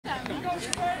On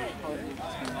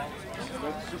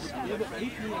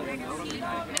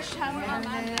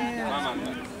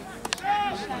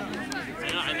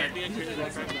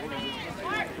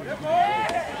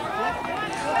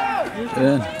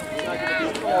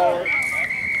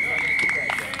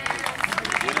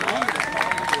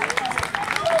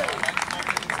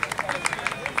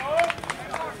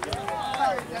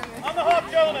the hop,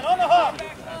 gentlemen, on the hop.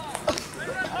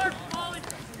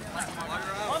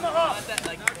 On the hop.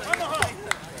 On the hop.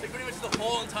 Pretty much the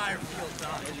whole entire field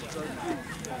done.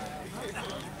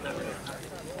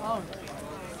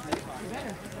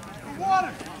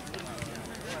 Water.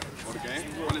 Okay.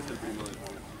 ¿Cuál es el primo de?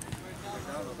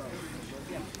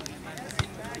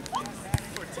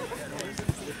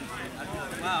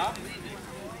 Wow.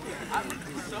 I'm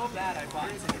so bad I bought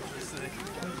tickets for sick.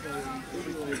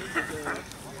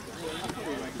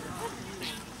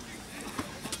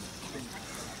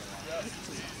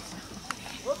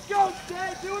 Let's go,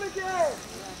 Dad! Do it again!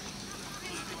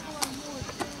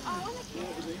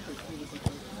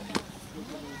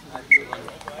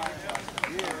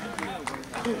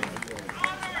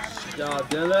 Good job,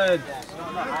 Dylan.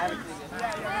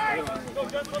 Go,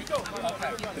 Gus, let's go.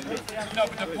 Okay. No,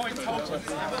 but the point total.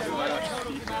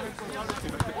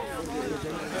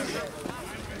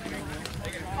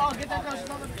 Oh, get that goes.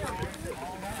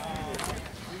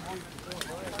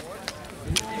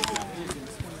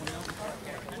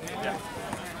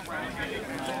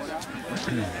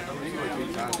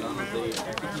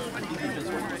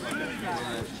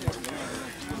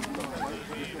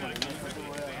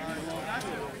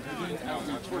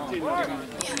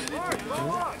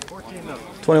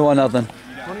 21-0.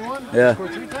 21? Yeah.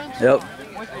 Scored 3 times? Yep.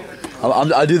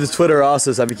 I do the Twitter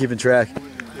also, so I've been keeping track.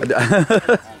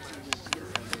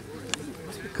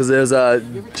 Because there's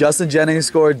Justin Jennings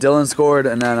scored, Dylan scored,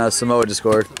 and then Samoa just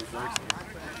scored.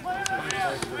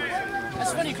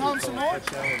 That's funny you call him Samoa. It's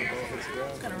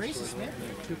kind of racist, man.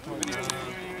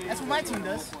 That's what my team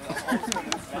does.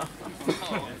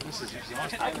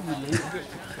 I can relate.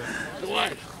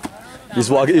 What?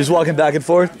 You're just walking back and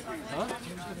forth? Huh?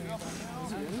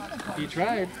 He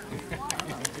tried.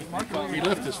 He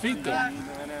left his feet though. That's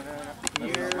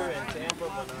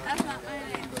not my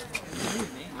name.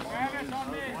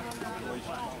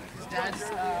 Dad's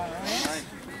Lance.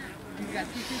 You got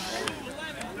 2 kids.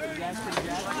 Dad's pretty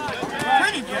jacked.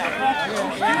 Pretty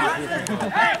jacked.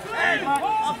 Hey,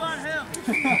 up on him.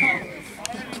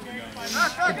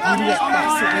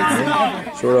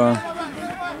 Short arm.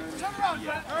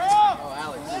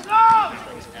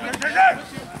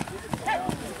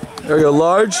 There we go,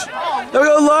 large. There we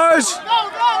go, large.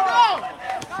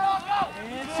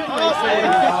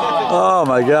 Oh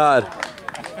my God.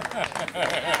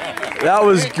 That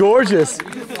was gorgeous.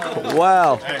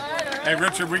 Wow. Hey,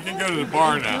 Richard, we can go to the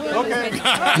bar now. Okay.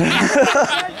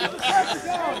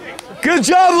 Good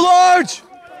job, large.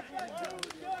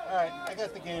 All right, I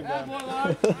got the game done. I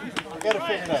got to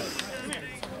figure it out.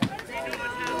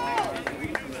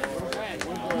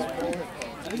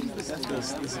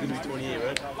 This is going to be 28,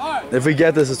 right? If we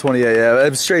get this, it's 28. Yeah,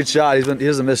 it's straight shot. He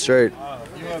doesn't miss straight.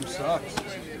 UM sucks.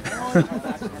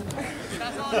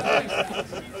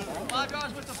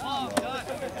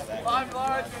 Five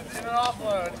large and an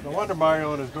offload. No wonder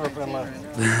Mario and his girlfriend left.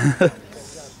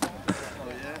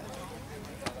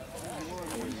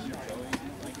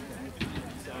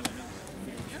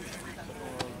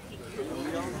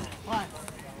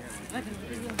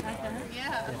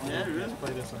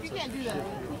 You can't do that.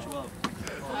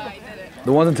 I did it.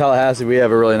 The ones in Tallahassee we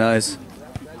have are really nice.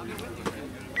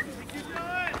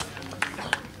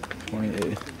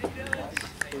 28.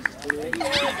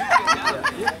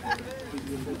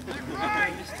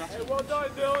 Well done,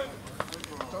 Dylan.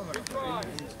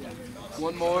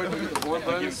 One more, one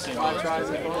bonus, 5 tries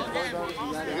and 4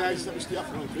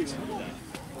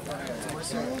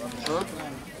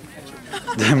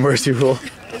 The mercy rule.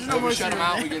 If we shut him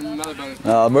out, we get another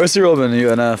bonus. Mercy rule in the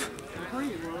UNF.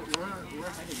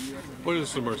 What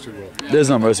is the mercy rule? There's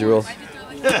no mercy rule.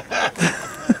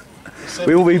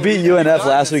 we beat UNF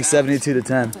last week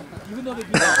 72-10.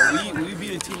 We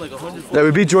beat a team like 100. Yeah,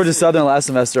 we beat Georgia Southern last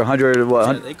semester 100.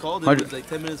 What? Yeah, they called it. It was like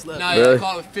 10 minutes left. No, Really? they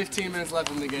called it with 15 minutes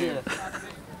left in the game.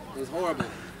 It was horrible.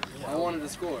 I wanted to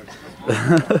score.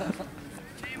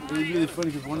 It was really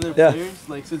funny because one of their players,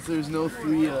 like, since there's no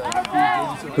free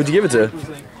Who'd you give it to? was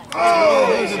like,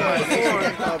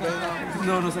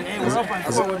 no, it was like, hey, we're up by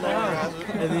 4 now.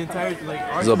 And the entire, like,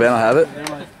 Does Albano have it? they're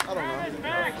like, I don't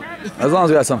know. As long as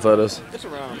we got some photos. It's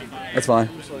around. That's fine.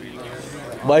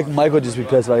 Mike would just be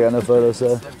pissed if I got no photos,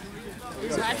 so.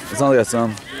 As long as I got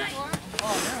some. Can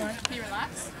you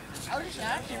relax? I would just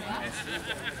relax.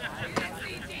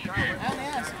 only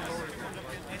asked.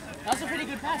 That was a pretty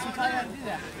good pass. You taught you how to do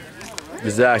that.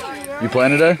 Zach, you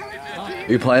playing today?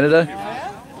 Are you playing today?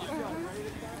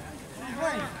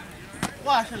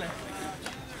 Watch it.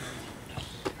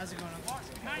 How's it going?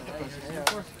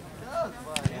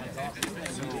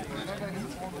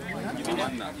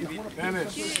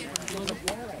 Dennis. $50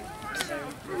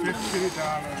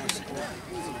 score.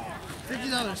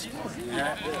 $50 score.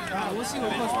 Yeah. We'll see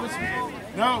what Coach puts me.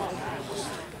 No.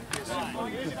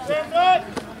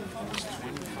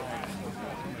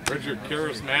 Richard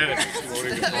charismatic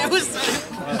exploding. It was.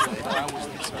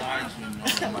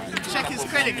 Check his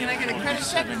credit. Can I get a credit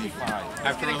check?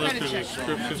 After I looked at his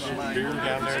scriptures and beer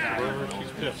down there at the river,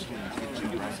 she's pissed.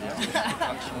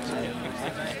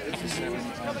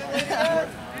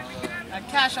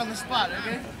 Cash on the spot,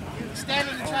 okay? Stand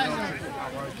in the try zone.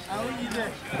 I'll leave you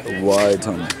there. Wide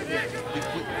tongue.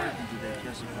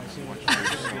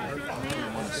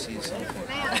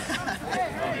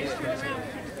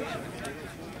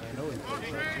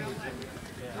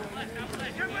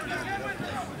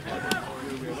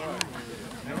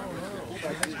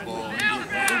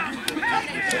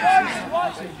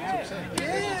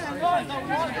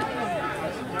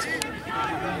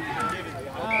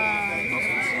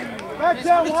 Back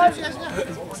down, White.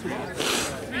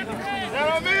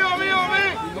 On me, on me, on me!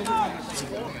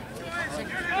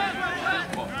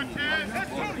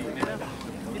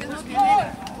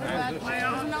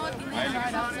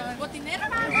 ¿Botinera?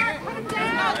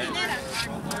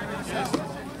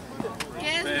 ¿Qué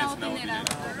es la botinera?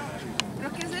 ¿Pero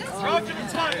qué es eso?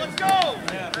 Let's go!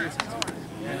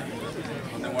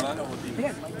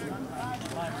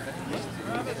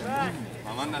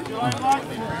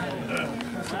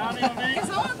 ¿Qué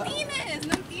son botines?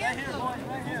 No entiendo.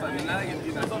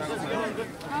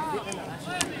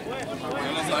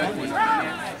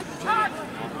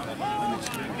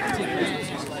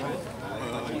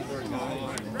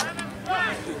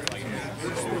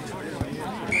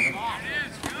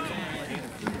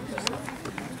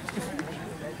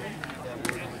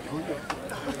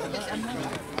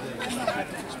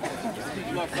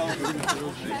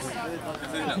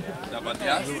 ¿La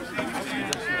pateás?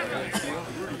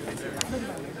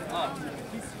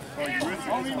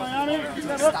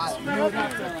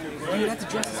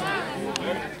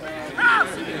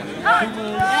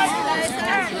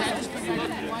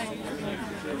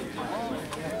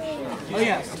 Oh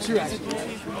yeah, true actually.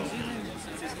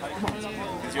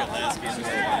 It's your last game.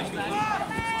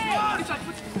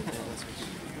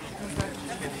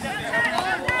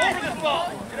 Over this ball!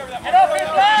 Get over that ball! Get off his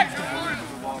back!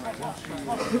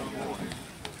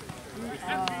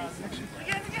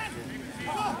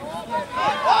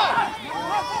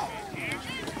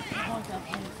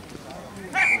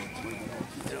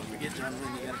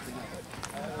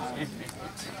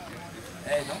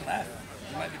 Hey, don't laugh.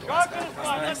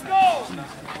 Let's go!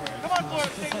 Come on,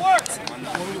 boys, take work!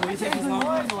 When we take these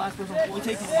long, the last person, when we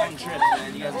take these long trips,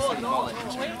 man, you guys will see the mullet. You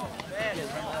guys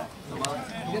remember that? The mullet?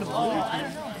 You get a mullet?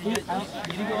 You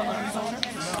didn't go on these long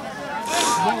trips?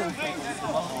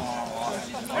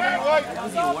 That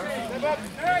was the award.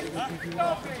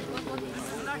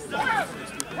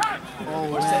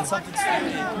 Or said something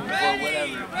stupid or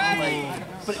whatever.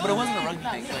 But it wasn't a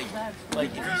rugby thing.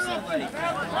 Like if you said like,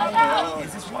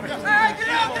 is this water? Or something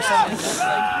that's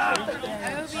like,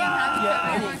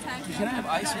 yeah, hey, can I have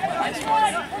ice with my ice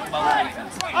water?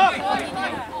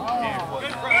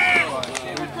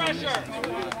 Good pressure!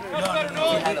 No,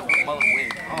 you had a mullet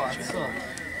wig. Oh, that's so.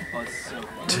 Oh, it's so.